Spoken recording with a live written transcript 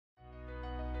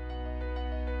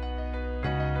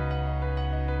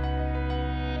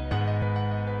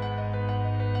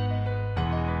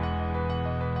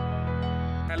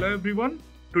Hello everyone.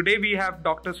 Today we have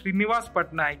Dr. Srinivas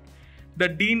Patnaik, the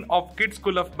Dean of KIIT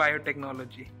School of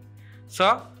Biotechnology.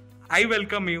 Sir, I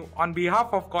welcome you on behalf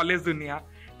of College Dunia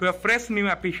to a fresh new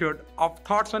episode of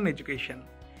Thoughts on Education.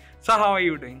 Sir, how are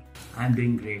you doing? I'm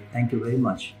doing great. Thank you very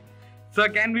much. Sir,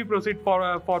 can we proceed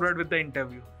forward with the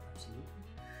interview?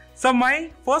 So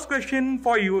my first question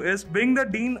for you is, being the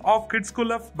Dean of KIIT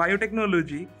School of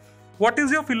Biotechnology, what is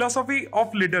your philosophy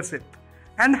of leadership?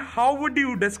 And how would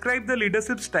you describe the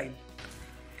leadership style?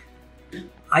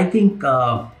 I think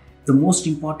the most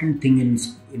important thing in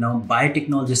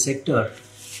biotechnology sector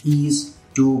is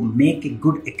to make a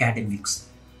good academics,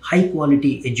 high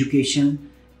quality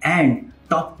education, and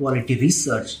top quality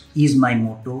research is my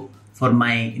motto for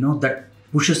my that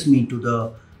pushes me to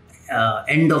the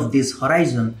end of this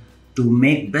horizon to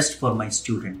make best for my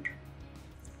student.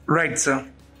 Right, sir.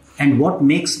 And what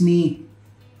makes me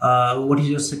what is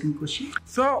your second question?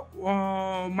 So,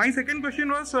 my second question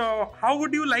was, how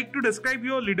would you like to describe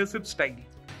your leadership style?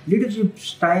 Leadership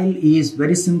style is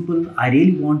very simple. I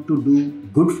really want to do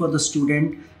good for the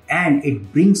student, and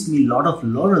it brings me a lot of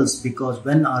laurels because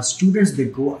when our students, they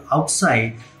go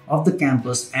outside of the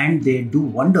campus and they do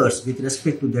wonders with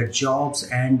respect to their jobs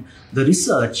and the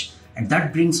research, and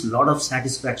that brings a lot of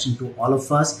satisfaction to all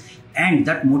of us, and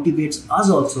that motivates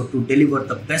us also to deliver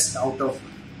the best out of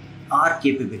our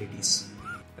capabilities.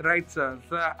 Right, sir.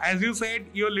 So, as you said,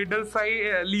 your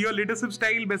leadership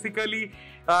style basically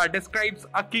describes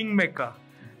a kingmaker.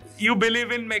 You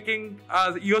believe in making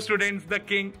your students the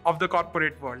king of the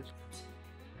corporate world.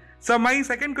 So my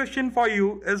second question for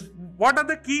you is, what are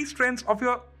the key strengths of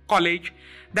your college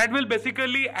that will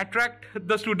basically attract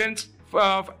the students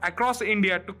across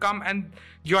India to come and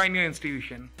join your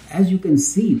institution? As you can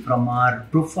see from our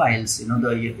profiles,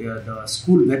 the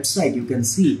school website, you can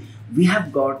see we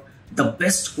have got the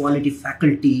best quality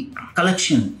faculty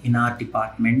collection in our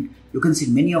department. You can see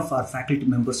many of our faculty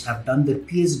members have done their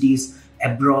PhDs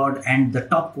abroad and the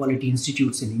top quality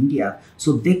institutes in India.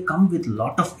 So they come with a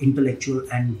lot of intellectual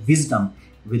and wisdom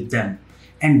with them.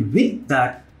 And with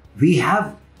that, we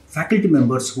have faculty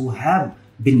members who have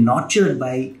been nurtured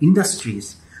by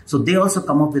industries. So they also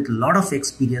come up with a lot of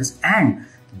experience, and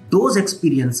those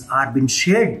experience are being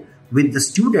shared with the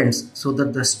students so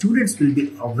that the students will be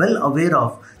well aware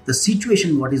of the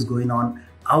situation, what is going on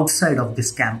outside of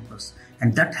this campus.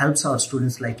 And that helps our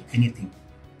students like anything.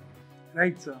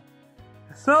 Right, sir.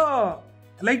 So,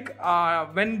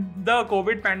 when the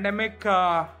COVID pandemic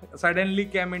suddenly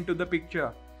came into the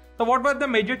picture, so what were the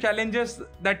major challenges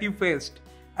that you faced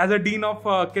as a Dean of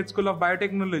KIIT School of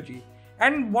Biotechnology?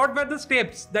 And what were the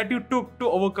steps that you took to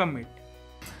overcome it?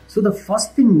 So the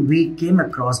first thing we came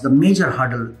across, the major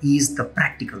hurdle, is the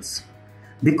practicals.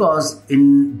 Because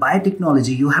in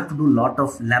biotechnology, you have to do a lot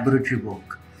of laboratory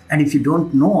work. And if you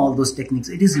don't know all those techniques,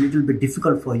 it is a little bit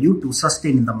difficult for you to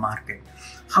sustain in the market.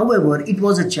 However, it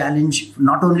was a challenge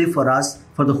not only for us,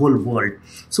 for the whole world.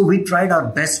 So we tried our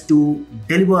best to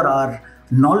deliver our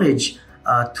knowledge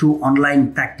through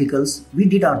online practicals. We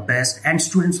did our best and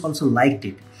students also liked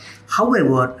it.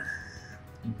 However,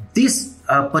 this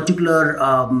particular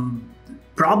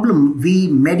problem, we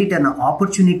made it an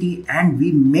opportunity, and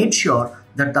we made sure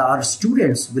that our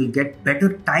students will get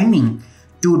better timing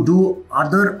to do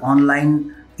other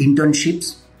online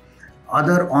internships,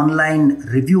 other online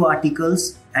review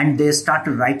articles, and they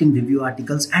started writing review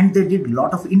articles, and they did a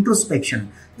lot of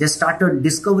introspection. They started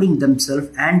discovering themselves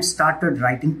and started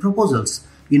writing proposals,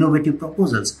 innovative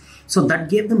proposals. So that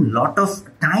gave them a lot of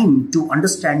time to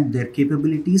understand their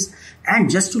capabilities. And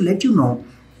just to let you know,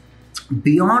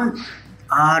 beyond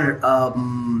our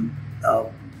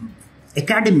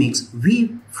academics,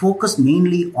 we focus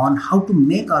mainly on how to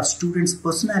make our students'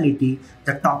 personality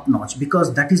the top notch,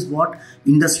 because that is what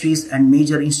industries and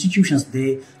major institutions,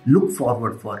 they look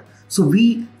forward for. So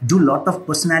we do a lot of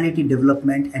personality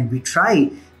development, and we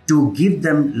try to give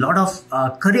them a lot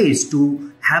of courage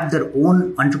to have their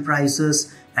own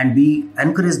enterprises, and we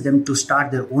encourage them to start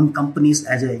their own companies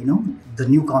as the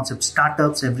new concept,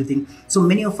 startups, everything. So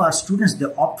many of our students, they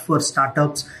opt for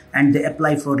startups and they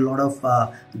apply for a lot of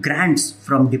grants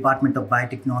from Department of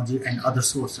Biotechnology and other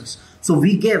sources. So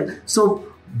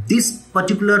this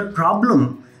particular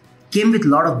problem came with a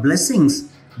lot of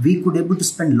blessings. We could able to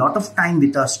spend a lot of time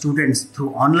with our students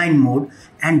through online mode,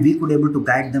 and we could able to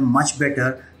guide them much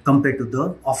better compared to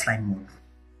the offline mode.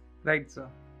 Right, sir.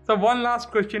 So one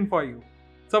last question for you.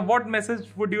 So what message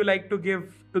would you like to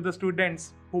give to the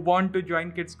students who want to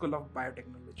join KIIT School of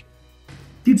Biotechnology?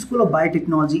 KIIT School of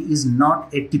Biotechnology is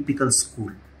not a typical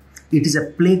school. It is a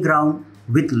playground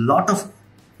with a lot of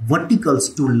verticals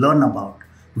to learn about.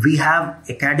 We have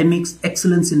academics,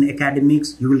 excellence in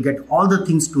academics. You will get all the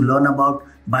things to learn about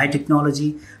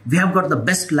biotechnology. We have got the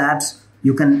best labs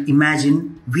you can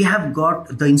imagine. We have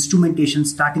got the instrumentation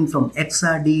starting from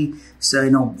XRD,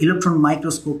 so, electron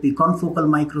microscopy, confocal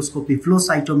microscopy, flow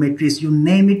cytometry, you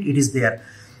name it, it is there.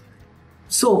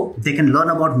 So they can learn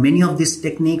about many of these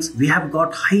techniques. We have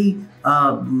got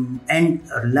high-end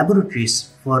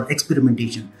laboratories for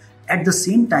experimentation. At the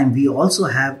same time, we also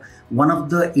have one of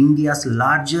the India's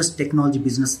largest technology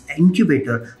business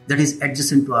incubator that is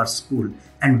adjacent to our school.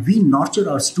 And we nurture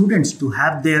our students to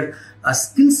have their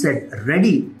skill set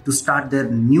ready to start their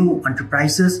new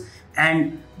enterprises,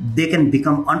 and they can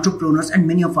become entrepreneurs, and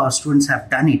many of our students have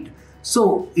done it.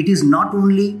 So it is not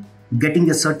only getting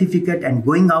a certificate and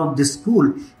going out this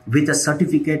school with a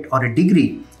certificate or a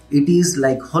degree. It is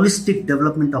like holistic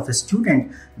development of a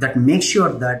student that makes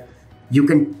sure that you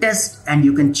can test and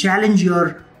you can challenge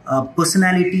your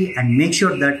personality and make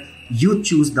sure that you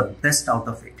choose the best out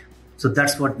of it. So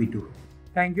that's what we do.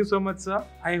 Thank you so much, sir.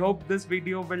 I hope this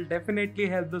video will definitely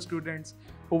help the students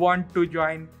who want to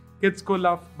join KIIT School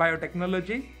of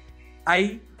Biotechnology.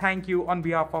 I thank you on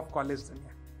behalf of College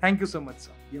Dunya. Thank you so much,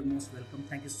 sir. You're most welcome.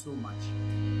 Thank you so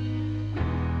much.